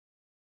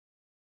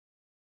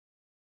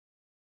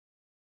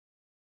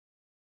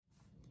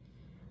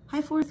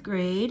Hi, fourth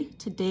grade.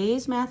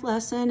 Today's math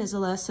lesson is a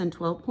lesson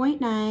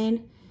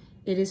 12.9.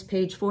 It is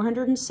page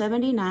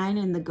 479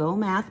 in the Go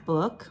Math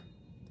book.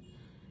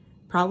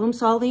 Problem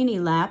solving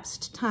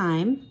elapsed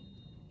time.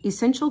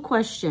 Essential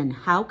question,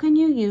 how can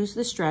you use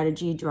the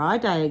strategy draw a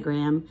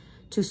diagram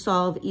to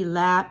solve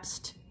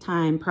elapsed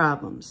time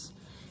problems?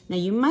 Now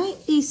you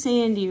might be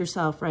saying to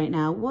yourself right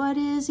now, what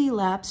is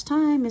elapsed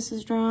time,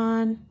 Mrs.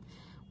 Drawn?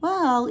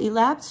 Well,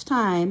 elapsed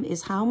time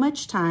is how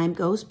much time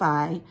goes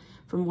by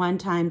from one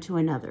time to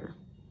another.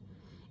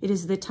 It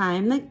is the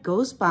time that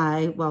goes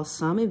by while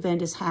some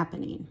event is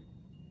happening.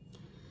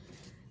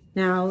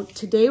 Now,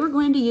 today we're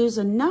going to use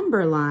a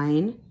number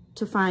line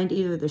to find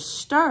either the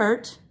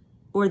start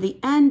or the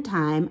end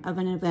time of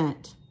an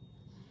event,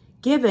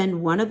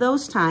 given one of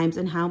those times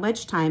and how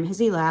much time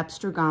has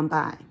elapsed or gone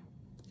by.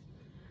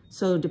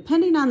 So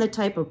depending on the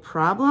type of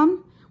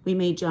problem, we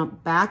may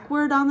jump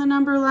backward on the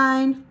number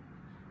line,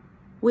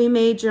 we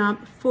may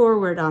jump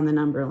forward on the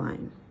number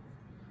line.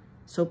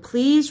 So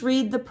please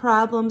read the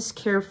problems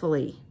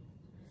carefully.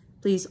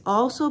 Please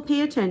also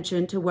pay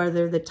attention to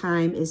whether the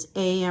time is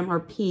AM or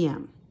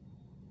PM.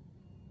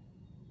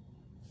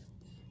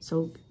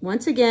 So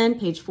once again,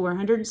 page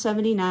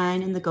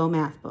 479 in the Go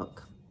Math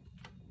book.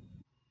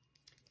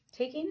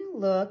 Taking a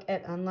look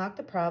at Unlock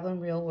the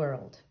Problem Real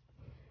World.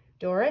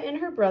 Dora and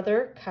her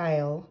brother,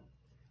 Kyle,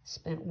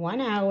 spent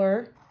 1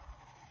 hour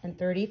and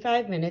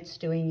 35 minutes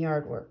doing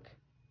yard work.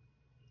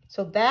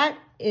 So that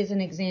is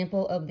an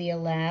example of the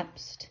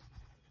elapsed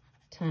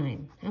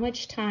time. How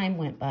much time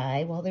went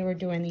by while they were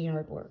doing the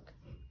yard work?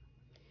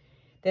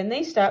 Then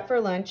they stopped for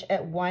lunch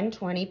at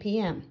 1:20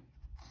 p.m.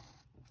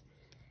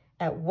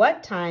 At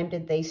what time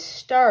did they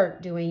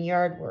start doing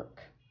yard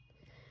work?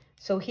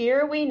 So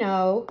here we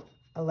know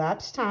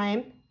elapsed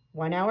time,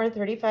 1 hour and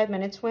 35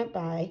 minutes went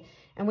by,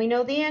 and we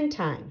know the end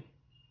time.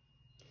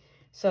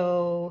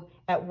 So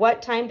at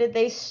what time did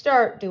they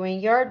start doing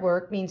yard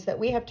work means that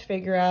we have to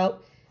figure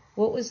out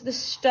what was the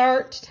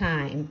start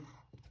time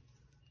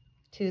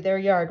to their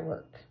yard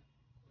work.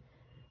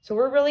 So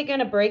we're really going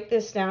to break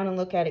this down and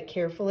look at it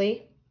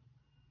carefully.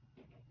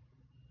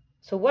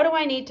 So what do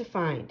I need to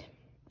find?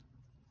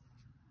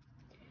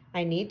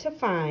 I need to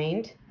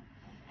find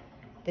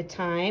the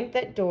time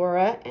that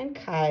Dora and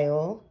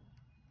Kyle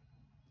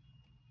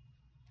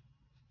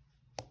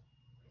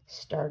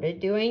started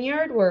doing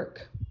yard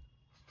work.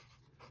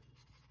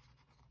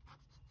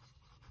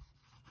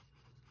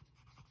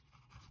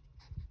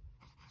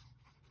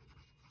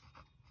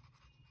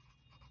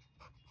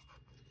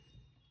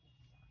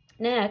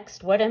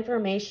 Next, what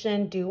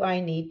information do I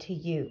need to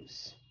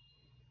use?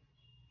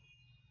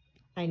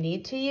 I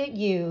need to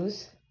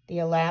use the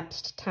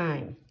elapsed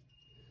time.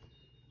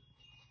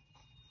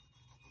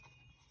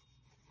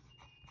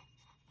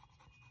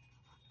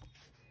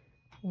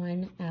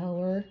 (1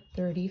 hour,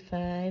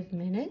 35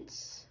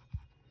 minutes).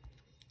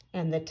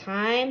 And the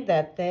time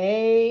that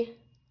they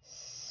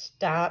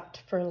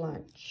stopped for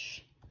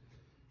lunch.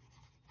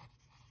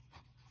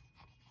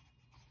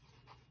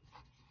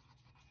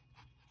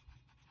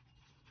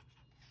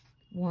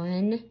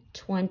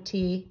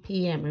 (1:20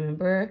 p.m.).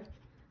 Remember,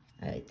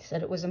 I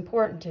said it was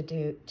important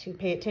to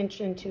pay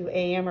attention to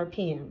AM or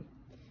PM.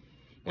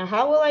 Now,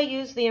 how will I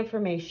use the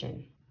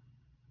information?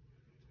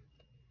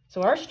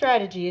 So our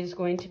strategy is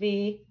going to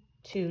be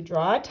to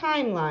draw a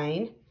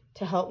timeline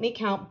to help me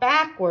count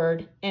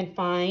backward and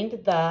find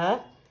the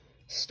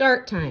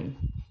start time.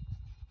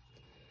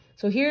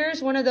 So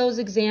here's one of those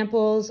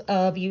examples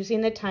of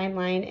using the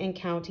timeline and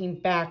counting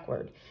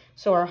backward.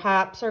 So our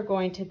hops are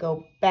going to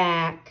go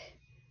back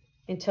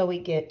until we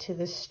get to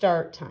the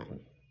start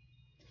time.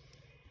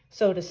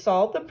 So to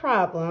solve the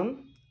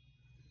problem,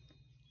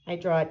 I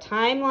draw a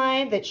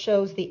timeline that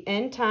shows the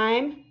end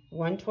time,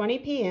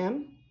 1:20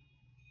 p.m.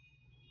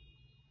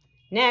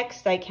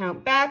 Next, I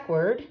count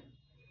backward.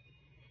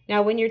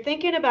 Now, when you're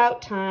thinking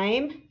about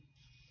time,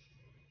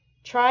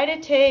 try to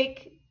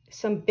take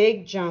some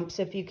big jumps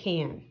if you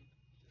can.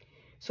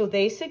 So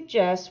they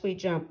suggest we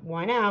jump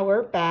 1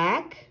 hour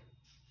back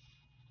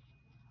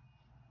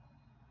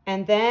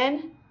and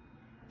then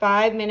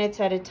 5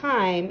 minutes at a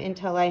time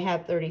until I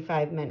have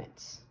 35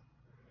 minutes.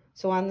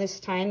 So on this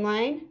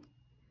timeline,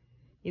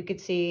 you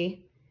could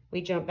see we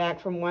jump back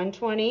from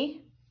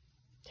 1:20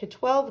 to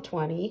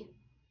 12:20,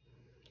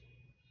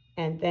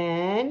 and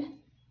then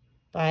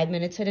 5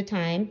 minutes at a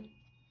time.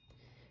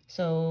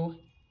 So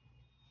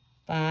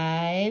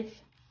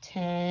 5,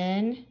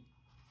 10,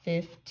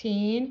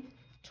 15,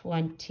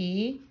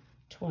 20,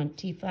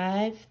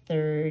 25,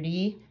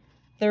 30,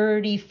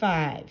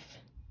 35.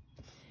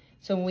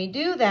 So when we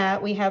do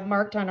that, we have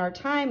marked on our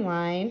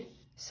timeline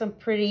some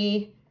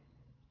pretty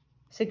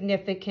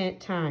significant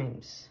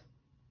times.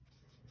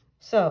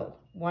 So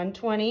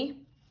 1:20,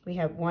 we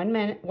have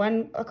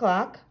 1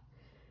 o'clock,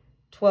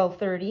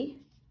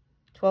 12:30,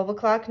 12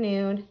 o'clock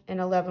noon,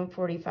 and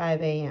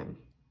 11:45 a.m.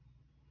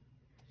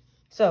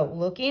 So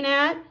looking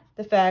at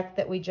the fact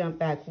that we jump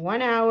back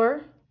 1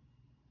 hour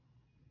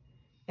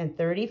and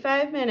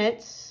 35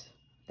 minutes,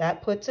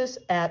 that puts us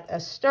at a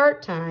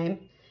start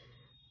time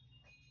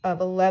of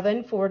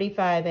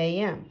 11:45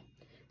 a.m.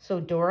 So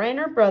Dora and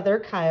her brother,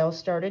 Kyle,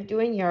 started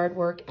doing yard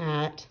work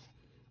at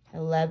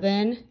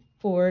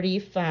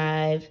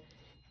 11:45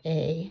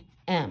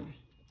 a.m.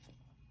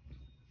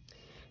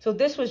 So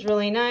this was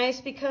really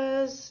nice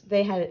because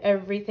they had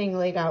everything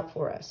laid out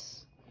for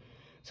us.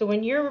 So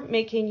when you're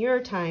making your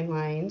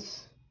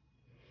timelines,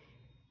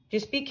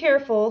 just be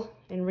careful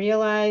and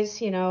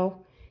realize, you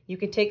know, you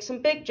could take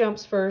some big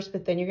jumps first,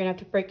 but then you're gonna have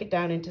to break it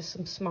down into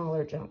some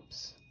smaller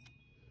jumps.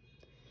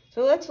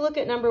 So let's look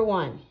at number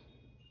 1.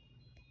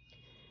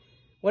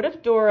 What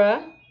if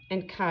Dora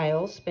and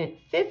Kyle spent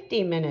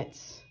 50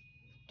 minutes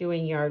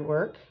doing yard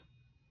work?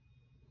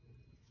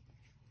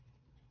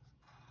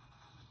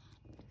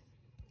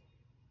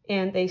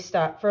 And they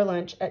stopped for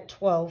lunch at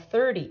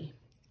 12:30.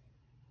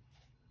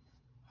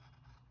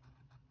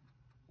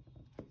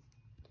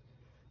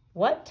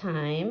 What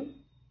time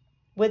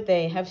would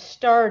they have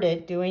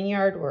started doing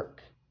yard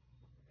work?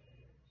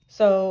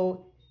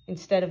 So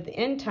instead of the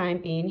end time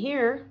being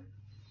here,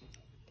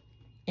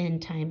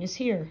 end time is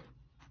here.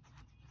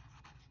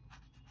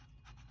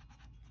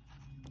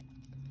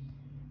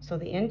 So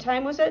the end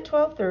time was at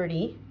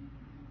 12:30,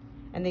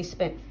 and they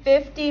spent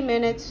 50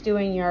 minutes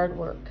doing yard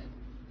work.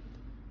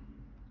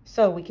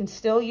 So we can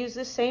still use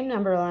the same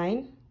number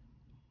line.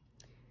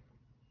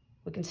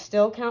 We can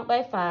still count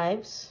by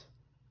 5s.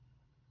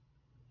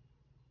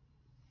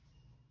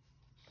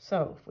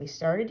 So if we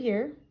started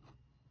here,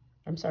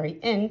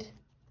 end,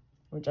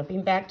 we're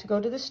jumping back to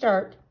go to the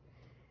start.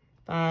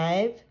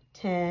 5,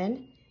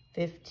 10,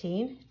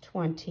 15,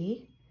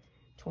 20,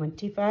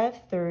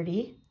 25,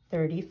 30,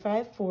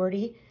 35,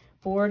 40,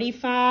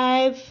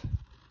 45,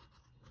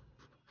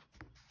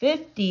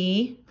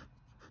 50,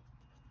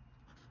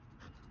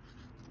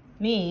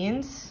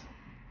 means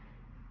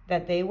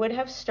that they would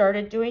have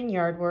started doing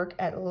yard work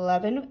at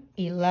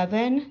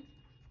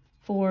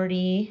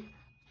 11:40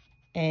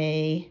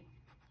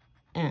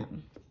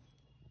 a.m.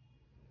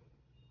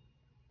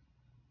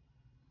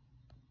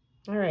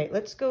 All right,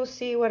 let's go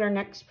see what our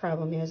next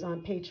problem is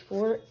on page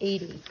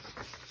 480.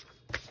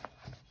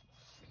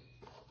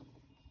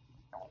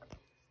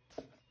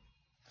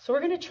 So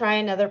we're going to try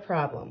another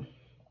problem.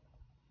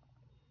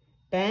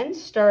 Ben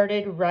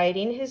started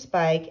riding his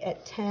bike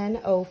at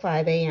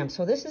 10:05 a.m.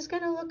 So this is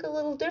going to look a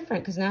little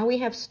different because now we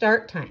have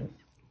start time.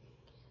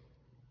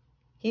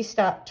 He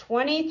stopped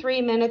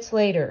 23 minutes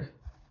later.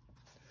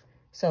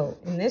 So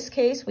in this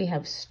case, we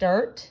have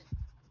start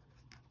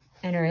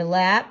and our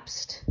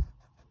elapsed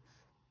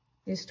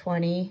is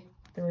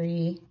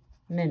 23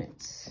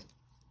 minutes.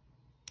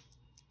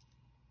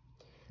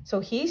 So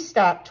he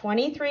stopped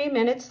 23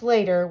 minutes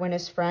later when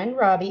his friend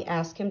Robbie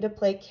asked him to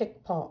play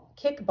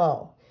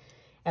kickball.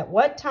 At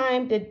what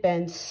time did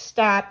Ben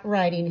stop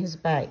riding his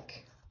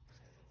bike?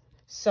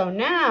 So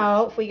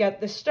now, if we got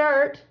the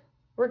start,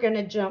 we're going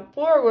to jump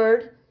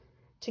forward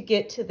to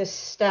get to the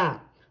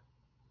stop.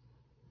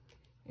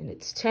 And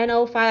it's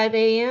 10:05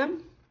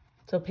 a.m.,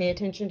 so pay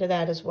attention to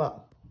that as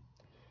well.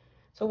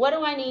 So what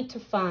do I need to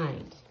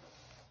find?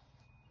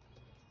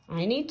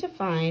 I need to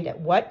find at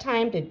what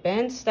time did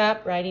Ben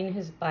stop riding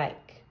his bike?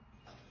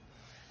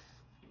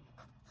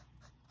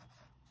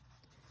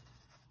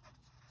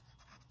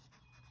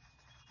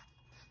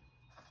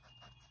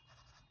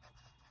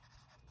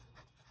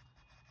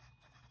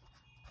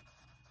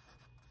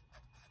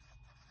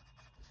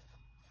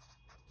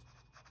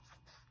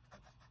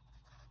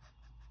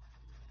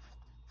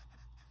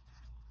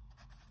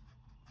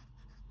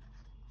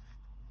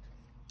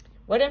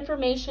 What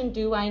information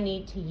do I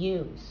need to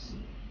use?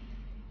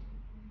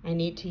 I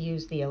need to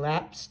use the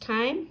elapsed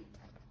time.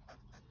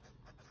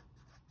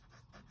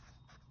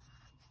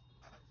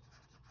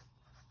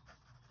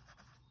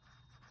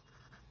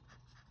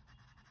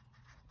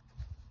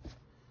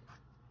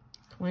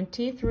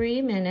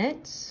 "23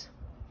 minutes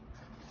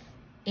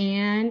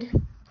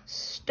and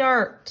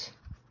start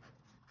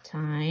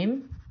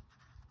time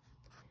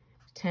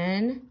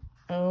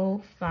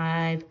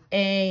 10:05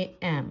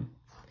 a.m.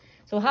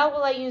 So how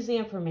will I use the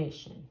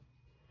information?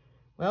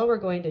 Well, we're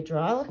going to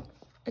draw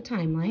a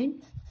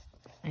timeline.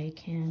 I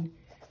can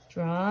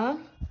draw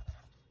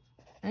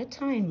a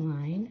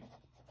timeline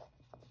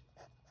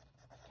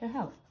to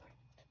help.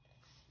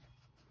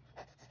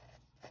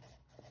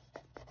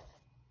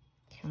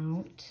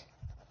 Count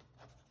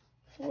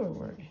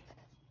forward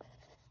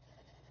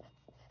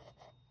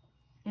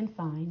and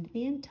find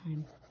the end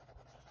time.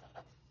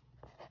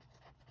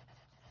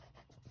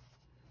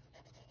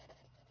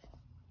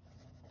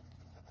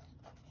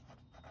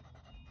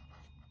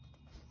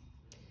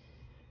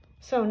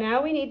 So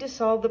now we need to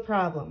solve the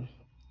problem.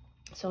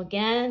 So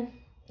again,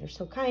 they're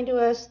so kind to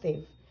us.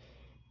 They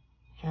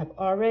have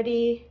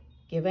already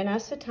given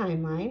us a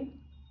timeline.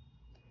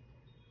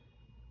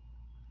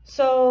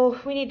 So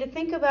we need to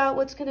think about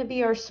what's going to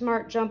be our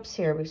smart jumps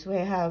here, because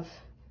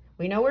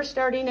we know we're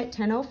starting at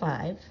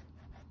 10:05,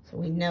 so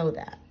we know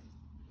that.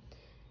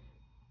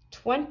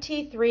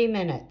 23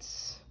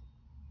 minutes.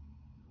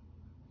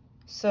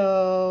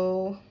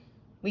 So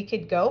we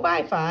could go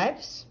by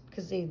 5s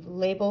because they've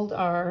labeled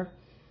our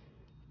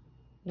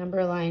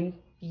number line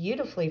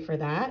beautifully for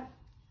that.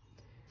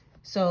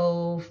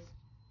 So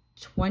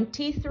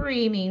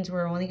 23 means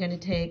we're only going to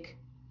take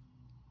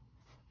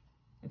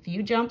a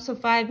few jumps of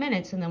 5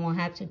 minutes, and then we'll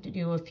have to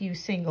do a few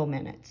single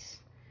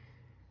minutes.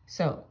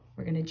 So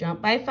we're going to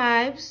jump by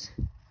 5s.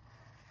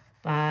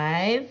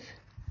 5,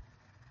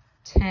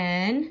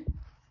 10,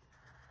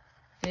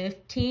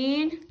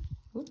 15,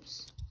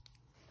 oops,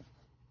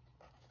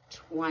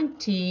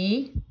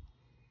 20,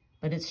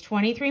 but it's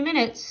 23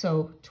 minutes,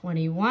 so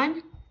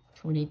 21,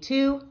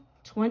 22,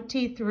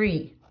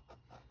 23.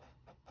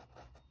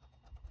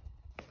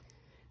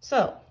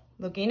 So,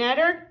 looking at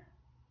our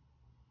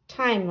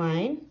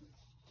timeline,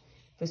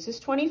 this is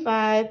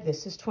 25,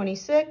 this is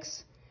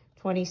 26,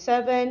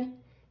 27,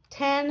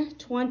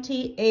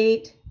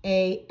 10:28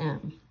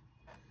 a.m.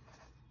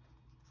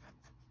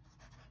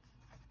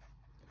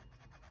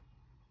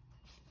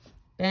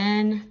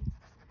 Ben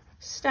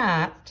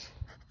stopped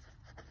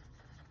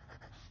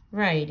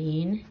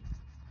riding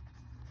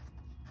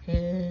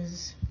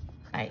his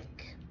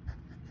bike.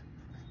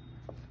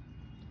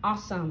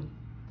 Awesome.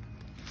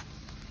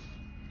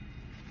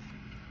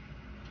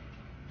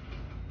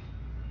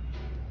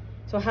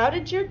 So how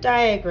did your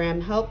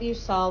diagram help you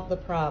solve the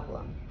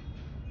problem?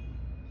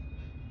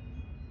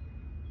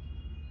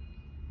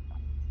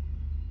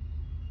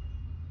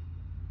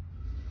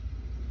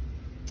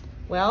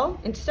 Well,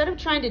 instead of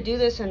trying to do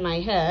this in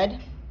my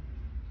head,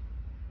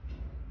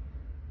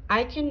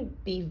 I can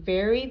be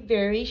very,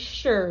 very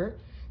sure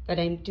that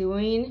I'm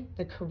doing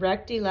the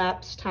correct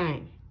elapsed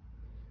time.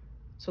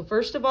 So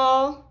first of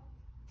all,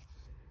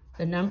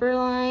 the number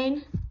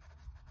line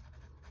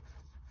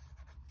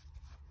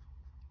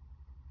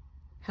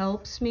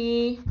helps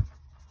me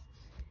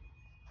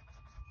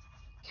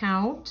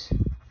count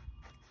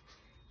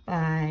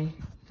by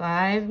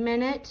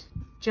 5-minute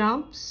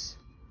jumps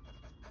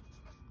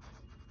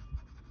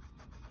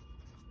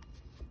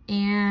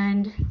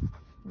and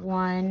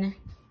 1-minute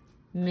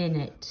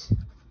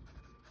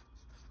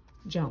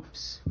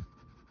jumps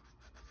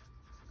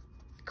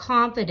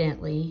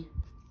confidently,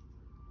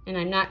 and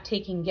I'm not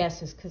taking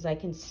guesses because I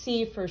can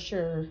see for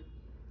sure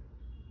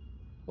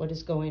what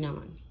is going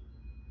on.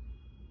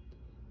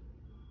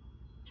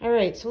 All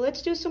right, so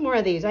let's do some more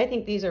of these. I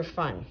think these are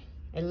fun.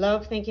 I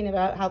love thinking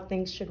about how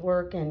things should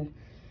work and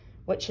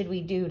what should we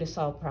do to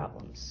solve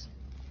problems.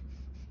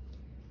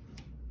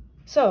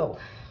 So,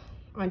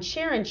 on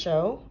Share and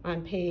Show,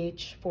 on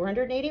page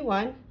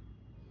 481,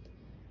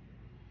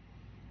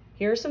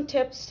 here are some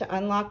tips to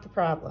unlock the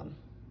problem.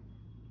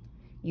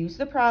 Use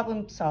the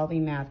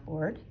problem-solving math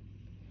board.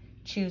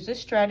 Choose a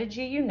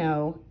strategy you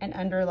know and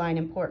underline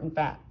important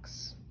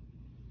facts.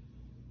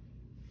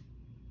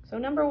 So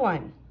number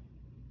 1,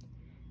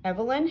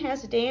 Evelyn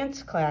has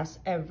dance class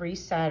every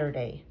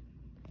Saturday.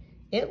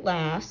 It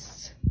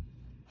lasts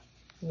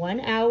 1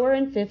 hour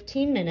and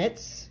 15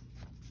 minutes.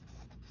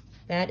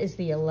 That is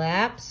the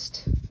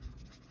elapsed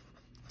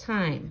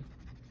time.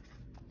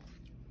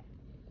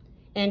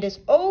 And is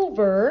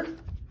over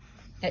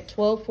at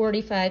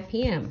 12:45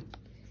 p.m.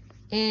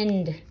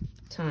 End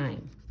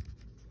time.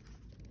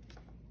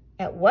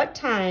 At what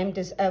time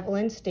does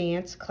Evelyn's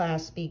dance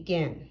class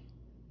begin?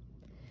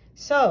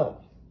 So,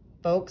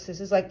 folks, this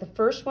is like the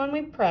first one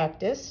we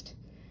practiced.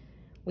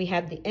 We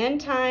have the end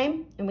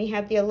time and we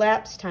have the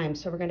elapsed time.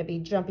 So we're going to be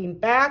jumping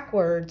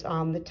backwards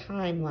on the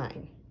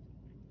timeline.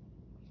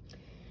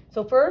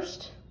 So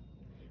first,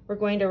 we're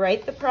going to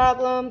write the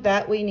problem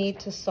that we need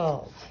to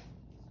solve.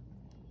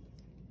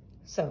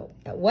 So,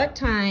 at what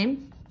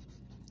time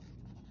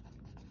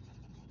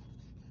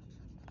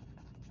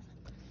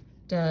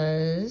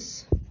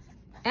does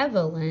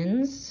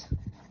Evelyn's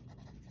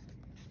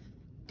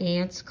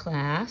dance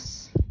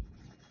class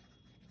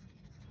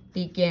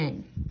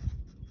begin?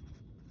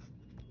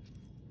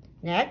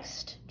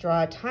 Next,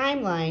 draw a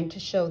timeline to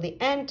show the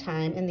end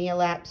time and the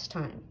elapsed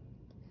time.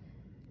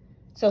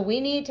 So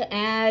we need to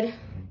add,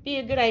 be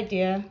a good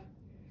idea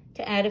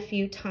to add a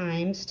few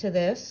times to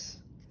this,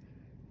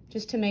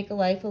 just to make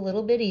life a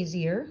little bit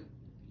easier.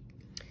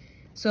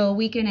 So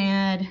we can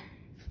add,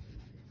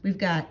 we've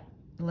got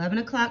 11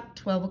 o'clock,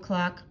 12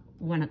 o'clock,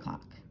 1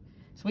 o'clock.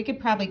 So we could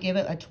probably give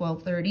it a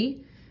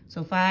 12:30.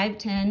 So 5,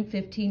 10,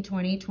 15,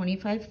 20,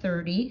 25,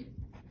 30,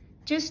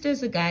 just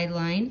as a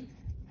guideline.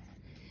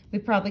 We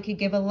probably could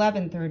give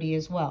 11:30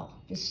 as well,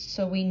 just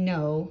so we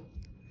know,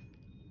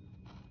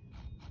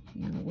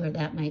 where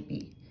that might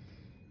be.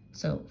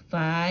 So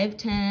 5,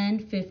 10,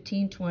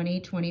 15, 20,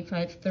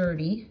 25,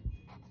 30,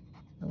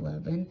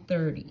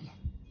 11:30,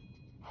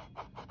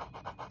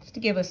 just to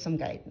give us some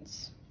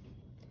guidance.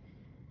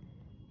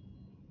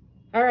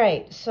 All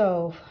right,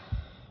 so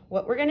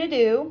what we're gonna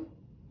do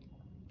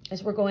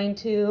is we're going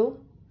to,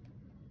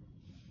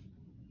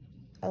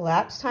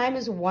 elapsed time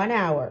is 1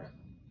 hour.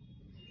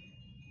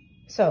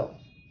 So,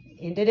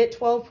 ended at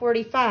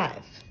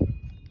 12:45.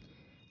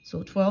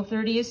 So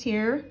 12:30 is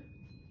here,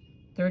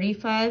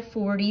 35,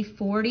 40,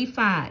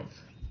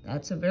 45.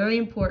 That's a very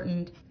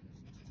important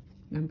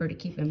number to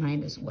keep in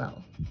mind as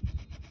well.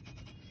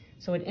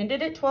 So it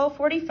ended at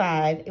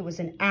 12:45. It was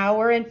 1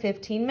 hour and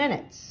 15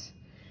 minutes.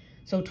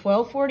 So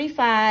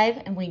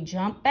 12:45, and we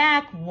jump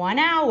back 1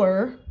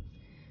 hour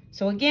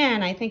So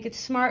again, I think it's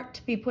smart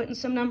to be putting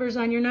some numbers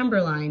on your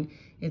number line.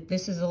 If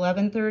this is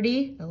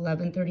 11:30,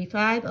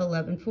 11:35,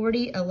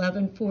 11:40,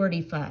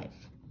 11:45.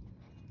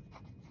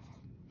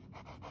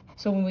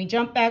 So when we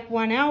jump back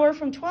 1 hour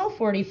from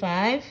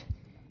 12:45,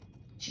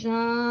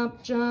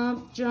 jump,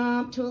 jump,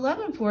 jump to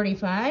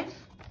 11:45.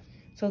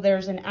 So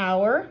there's an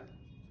hour.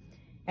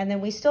 And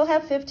then we still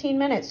have 15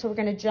 minutes, so we're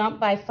going to jump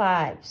by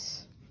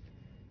 5s.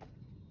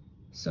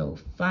 So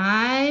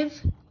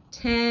 5,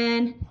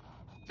 10,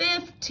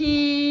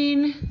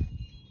 15.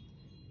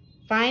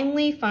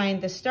 Finally,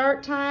 find the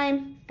start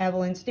time.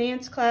 Evelyn's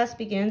dance class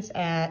begins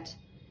at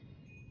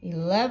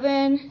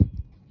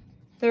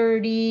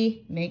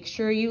 11:30. Make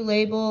sure you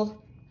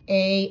label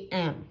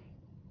AM.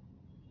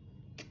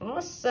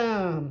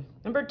 Awesome.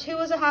 Number 2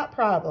 is a hot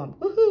problem.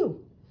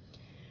 Woohoo!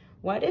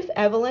 What if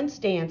Evelyn's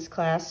dance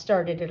class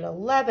started at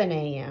 11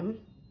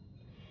 a.m.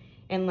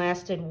 and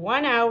lasted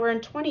 1 hour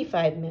and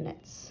 25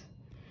 minutes?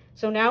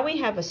 So now we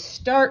have a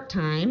start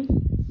time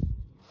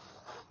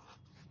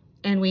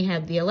and we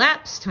have the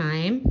elapsed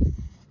time,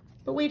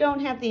 but we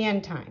don't have the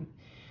end time.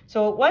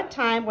 So at what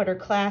time would her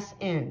class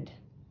end?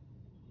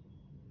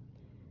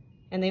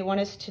 And they want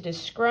us to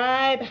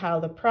describe how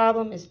the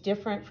problem is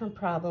different from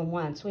problem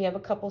 1. So we have a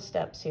couple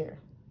steps here.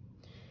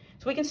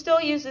 So we can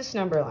still use this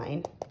number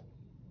line.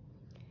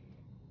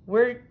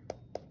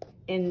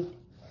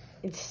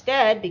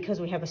 Instead,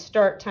 because we have a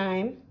start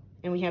time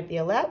and we have the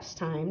elapsed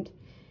time,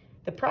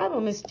 the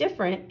problem is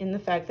different in the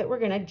fact that we're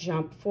going to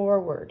jump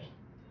forward.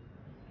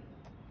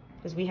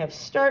 Because we have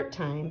start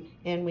time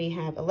and we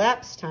have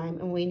elapsed time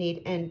and we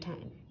need end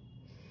time.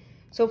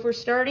 So if we're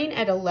starting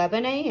at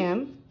 11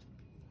 a.m.,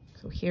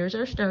 so here's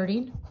our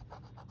starting,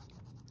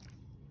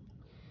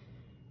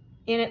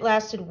 and it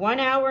lasted 1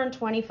 hour and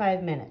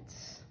 25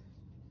 minutes.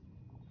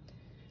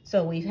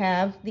 So we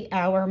have the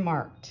hour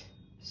marked.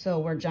 So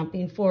we're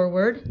jumping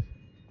forward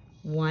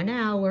 1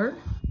 hour.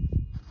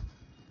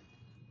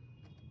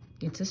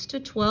 Gets us to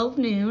 12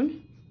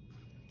 noon.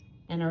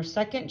 And our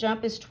second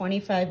jump is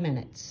 25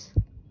 minutes.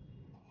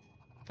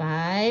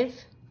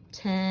 5,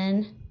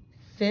 10,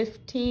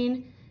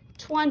 15,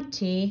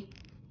 20,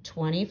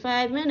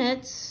 25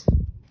 minutes.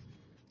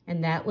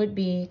 And that would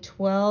be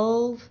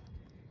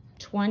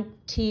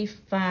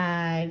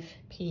 12:25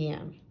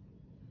 p.m.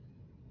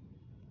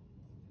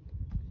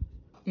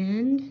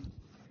 And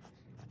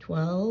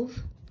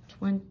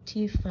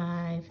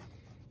 12:25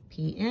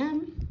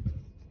 p.m.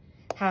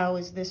 How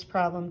is this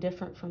problem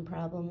different from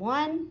problem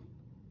 1?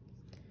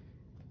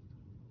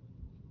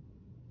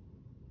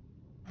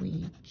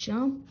 We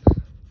jump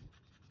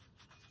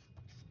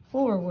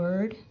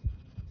forward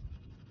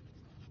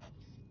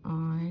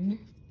on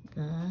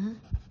the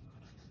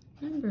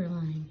number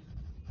line.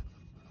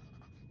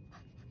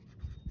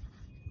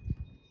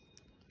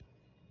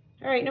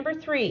 All right, number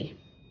 3.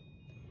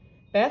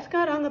 Beth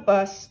got on the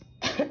bus,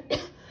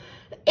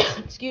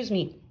 excuse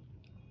me,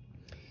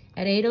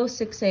 at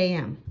 8:06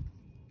 a.m.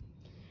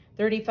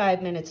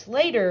 35 minutes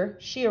later,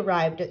 she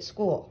arrived at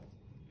school.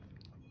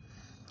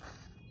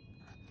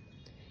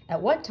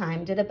 At what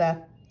time did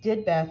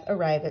Beth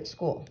arrive at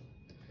school?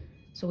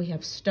 So we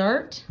have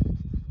start,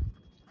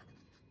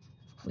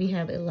 we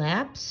have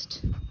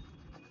elapsed,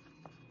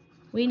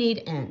 we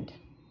need end.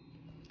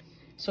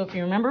 So if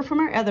you remember from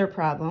our other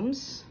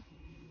problems,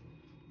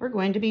 we're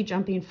going to be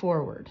jumping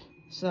forward.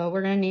 So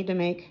we're going to need to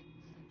make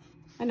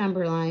a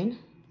number line.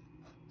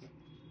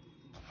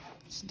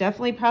 It's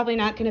definitely probably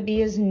not going to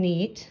be as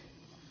neat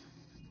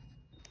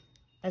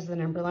as the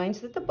number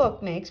lines that the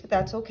book makes, but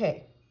that's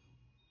okay.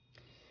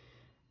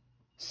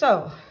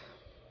 So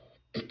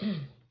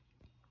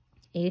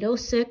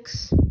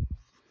 8:06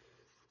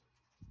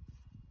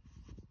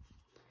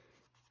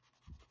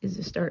 is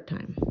the start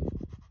time.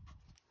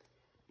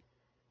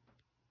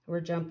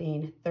 We're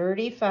jumping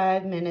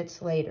 35 minutes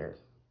later.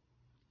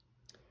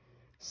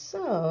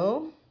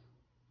 So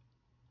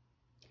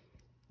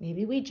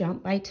maybe we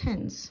jump by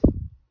 10s.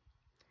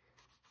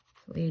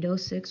 So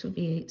 8:06 would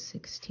be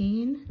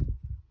 8:16.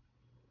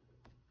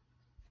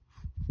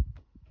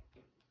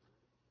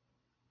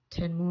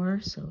 10 more,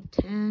 so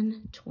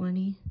 10,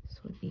 20,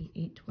 so it would be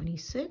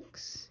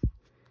 8:26.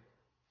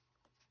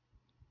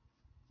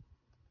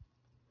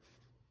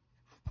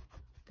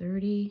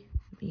 30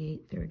 would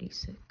be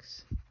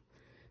 8:36.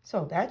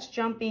 So that's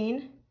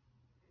jumping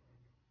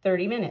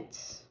 30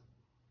 minutes.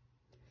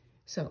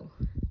 So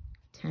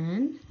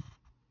 10,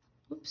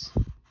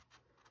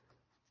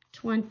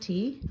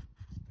 20,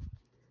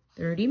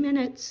 30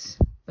 minutes,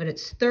 but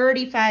it's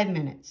 35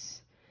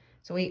 minutes.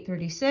 So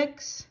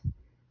 8:36,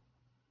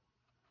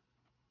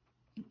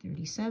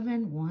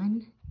 8:37,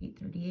 1,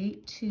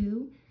 8:38,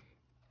 2,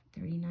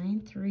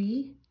 8:39,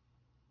 3,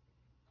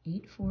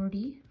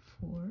 8:40,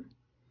 4,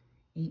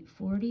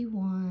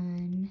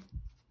 8:41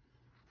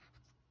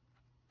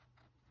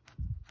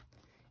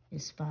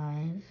 is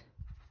 5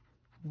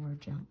 more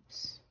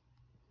jumps.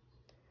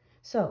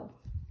 So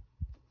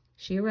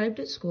she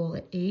arrived at school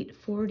at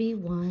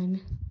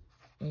 8:41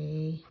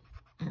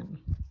 a.m.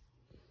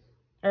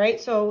 All right,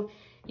 so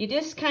You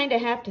just kind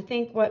of have to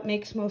think what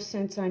makes most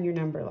sense on your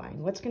number line.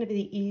 What's going to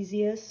be the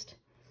easiest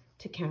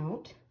to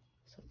count?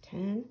 So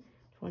 10,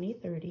 20,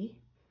 30,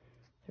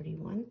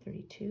 31,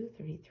 32,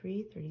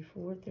 33,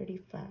 34,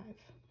 35.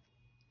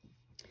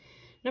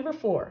 Number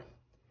 4,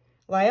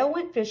 Lyle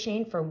went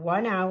fishing for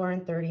 1 hour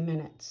and 30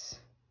 minutes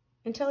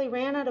until he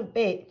ran out of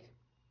bait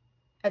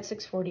at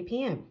 6:40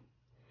 p.m.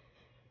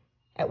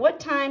 At what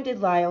time did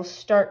Lyle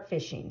start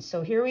fishing?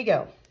 So here we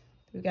go.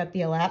 We got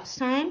the elapsed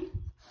time.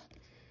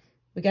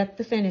 We got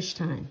the finish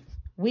time.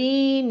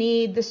 We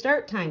need the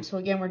start time. So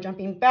again, we're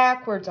jumping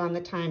backwards on the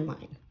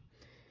timeline.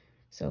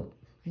 So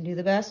we do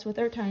the best with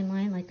our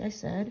timeline, like I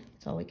said.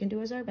 That's all we can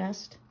do is our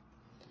best.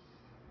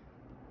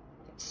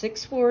 It's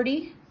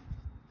 6:40.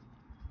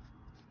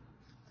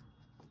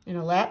 And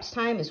elapsed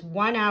time is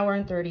 1 hour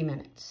and 30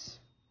 minutes.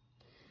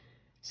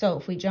 So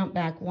if we jump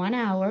back 1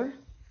 hour,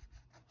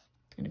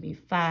 it's going to be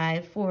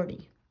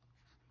 5:40.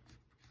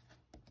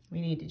 We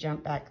need to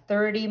jump back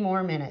 30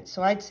 more minutes.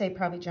 So I'd say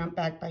probably jump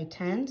back by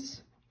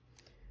tens.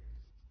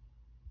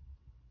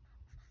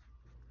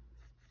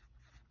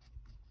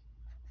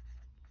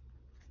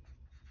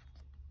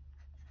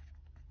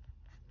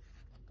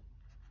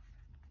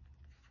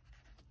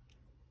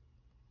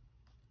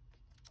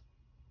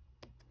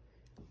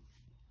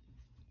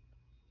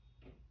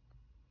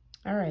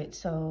 All right,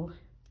 so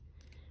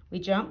we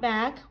jump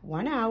back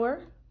 1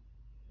 hour,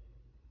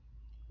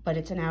 but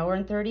it's 1 hour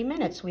and 30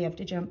 minutes. We have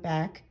to jump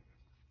back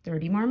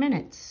 30 more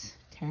minutes.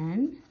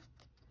 10,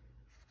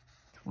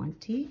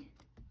 20,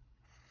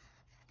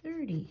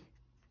 30.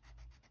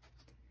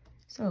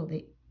 So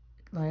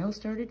Lyle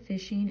started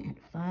fishing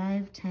at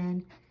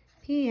 5:10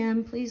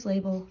 p.m. Please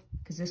label,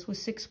 because this was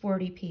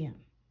 6:40 p.m.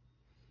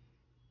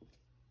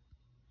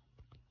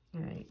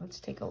 All right, let's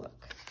take a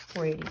look.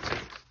 482.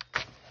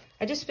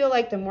 I just feel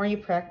like the more you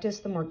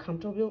practice, the more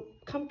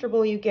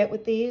comfortable you get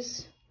with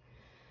these.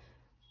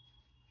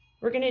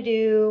 We're going to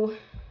do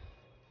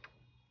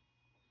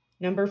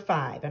number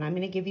 5, and I'm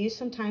going to give you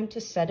some time to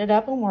set it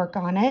up and work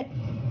on it,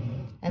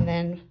 and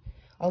then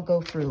I'll go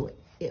through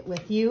it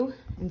with you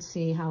and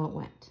see how it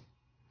went.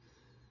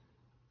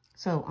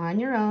 So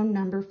on your own,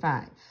 number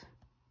 5.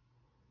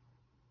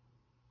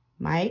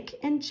 Mike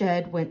and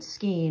Jed went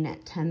skiing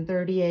at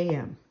 10:30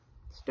 a.m.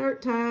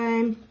 Start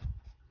time.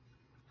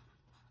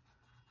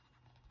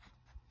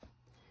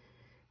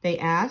 They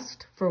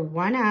asked for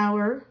 1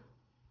 hour,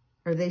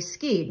 or they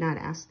skied, not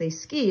asked, they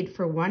skied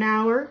for 1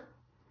 hour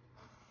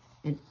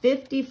and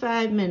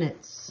 55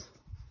 minutes.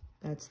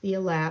 That's the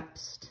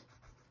elapsed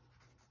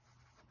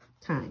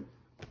time.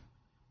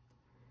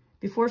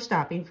 Before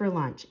stopping for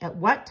lunch. At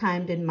what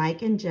time did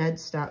Mike and Jed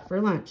stop for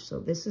lunch? So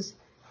this is,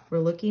 we're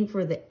looking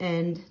for the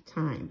end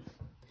time.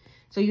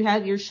 So you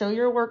have your show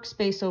your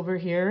workspace over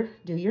here.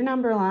 Do your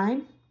number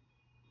line.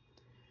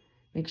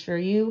 Make sure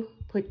you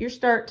put your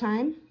start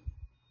time.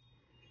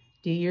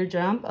 Do your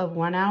jump of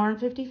 1 hour and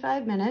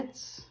 55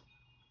 minutes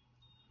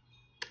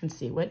and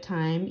see what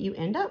time you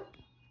end up.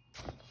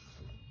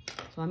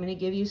 So I'm going to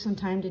give you some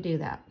time to do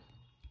that.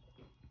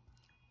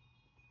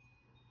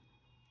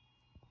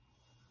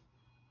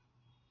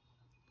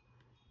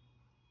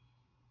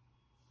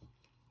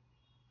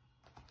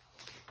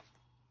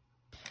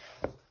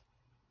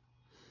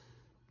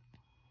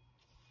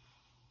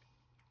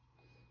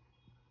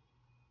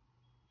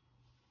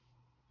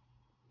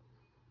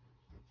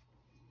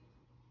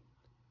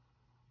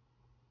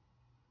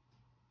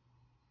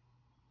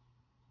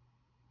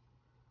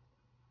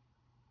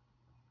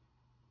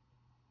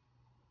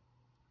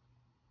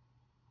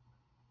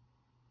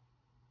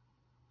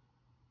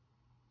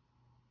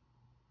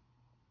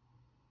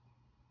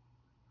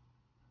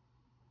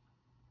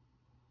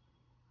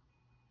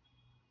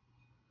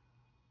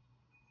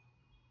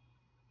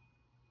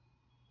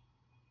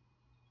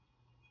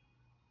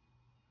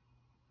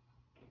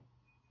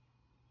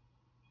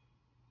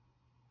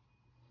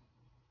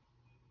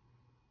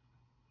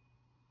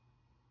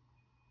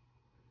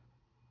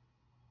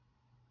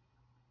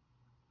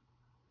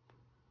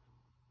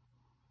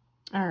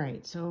 All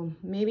right, so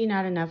maybe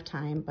not enough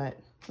time, but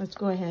let's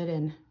go ahead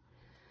and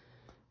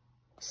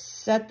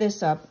set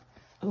this up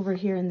over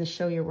here in the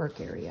show your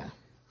work area.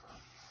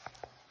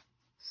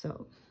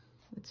 So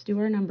let's do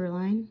our number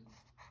line.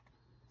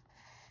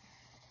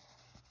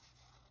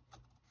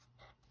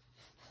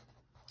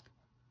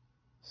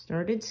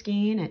 Started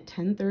skiing at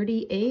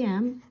 10:30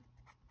 a.m.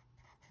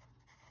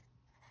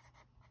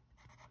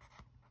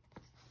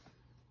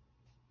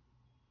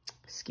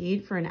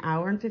 Skied for 1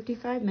 hour and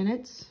 55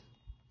 minutes.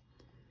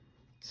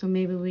 So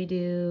maybe we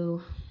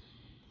do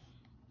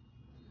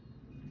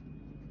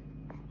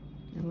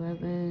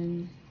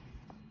 11,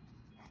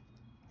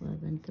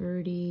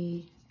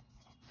 11:30,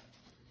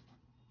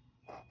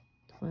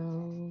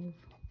 12,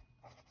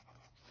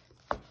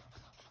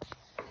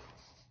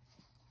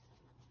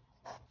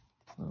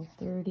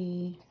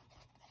 12:30.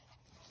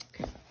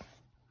 Okay.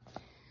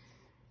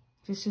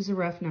 This is a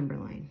rough number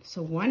line.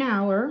 So 1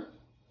 hour,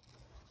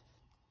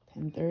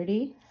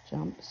 10:30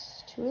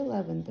 jumps to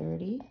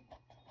 11:30.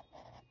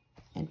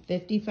 And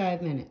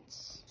 55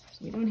 minutes. So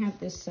We don't have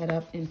this set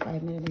up in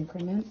 5-minute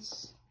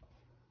increments,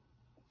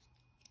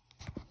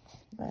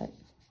 but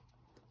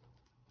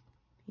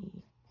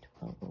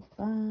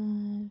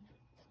 12:05,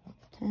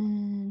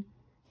 12:10,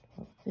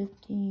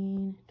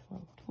 12:15,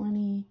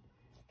 12:20,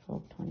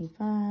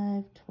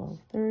 12:25,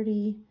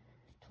 12:30,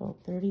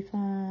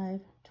 12:35,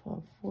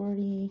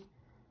 12:40,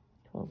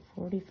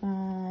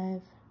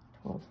 12:45,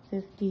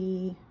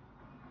 12:50.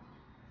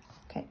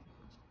 Okay,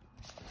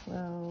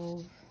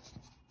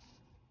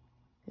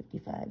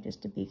 12:55,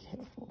 just to be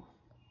careful.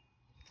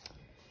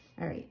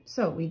 All right,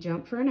 so we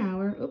jump for an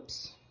hour.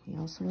 Oops, we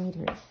also need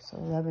here. So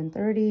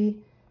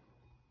 11:30,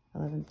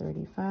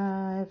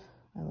 11:35,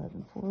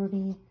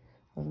 11:40,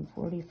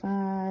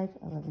 11:45,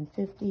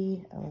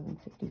 11:50,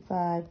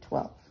 11:55,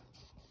 12.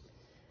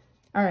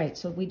 All right,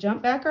 so we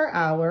jump back our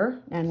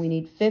hour and we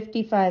need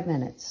 55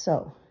 minutes.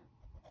 So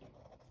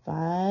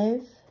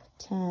 5,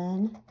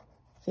 10,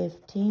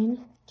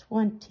 15,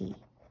 20,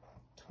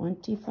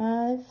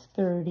 25,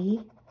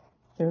 30,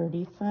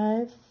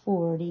 35,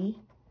 40,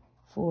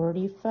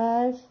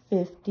 45,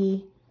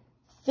 50,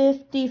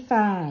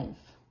 55.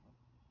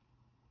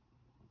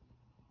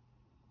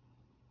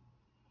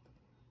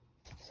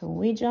 So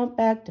we jump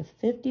back to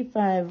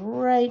 55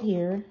 right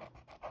here.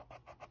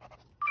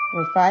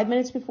 We're 5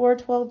 minutes before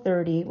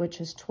 12:30, which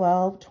is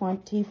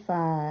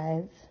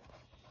 12:25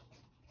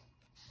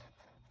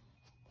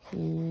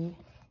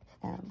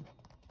 p.m.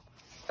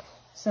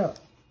 So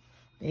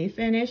they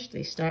finished,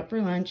 they stopped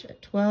for lunch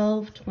at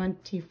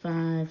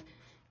 12:25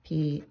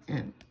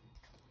 p.m.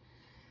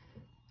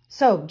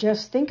 So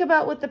just think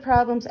about what the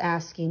problem's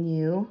asking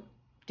you.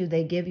 Do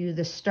they give you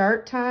the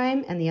start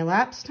time and the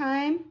elapsed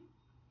time?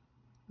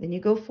 Then you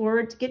go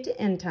forward to get to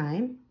end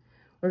time.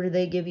 Or do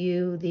they give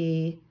you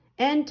the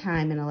end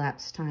time and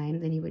elapsed time?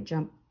 Then you would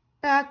jump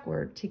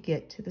backward to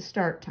get to the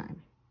start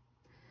time.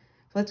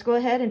 Let's go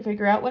ahead and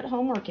figure out what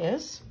homework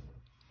is.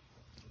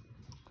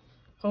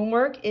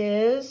 Homework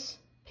is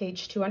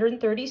page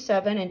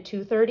 237 and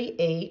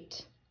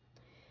 238.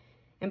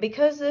 And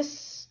because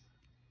this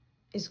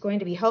is going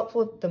to be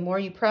helpful, the more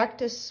you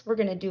practice, we're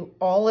going to do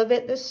all of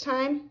it this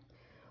time.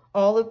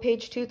 All of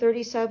page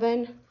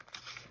 237,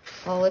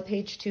 all of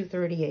page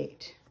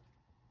 238.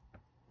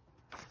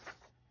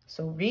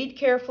 So read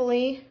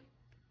carefully,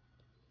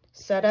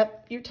 set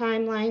up your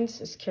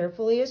timelines as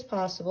carefully as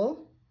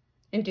possible,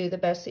 and do the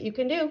best that you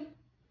can do.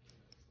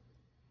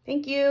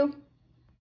 Thank you.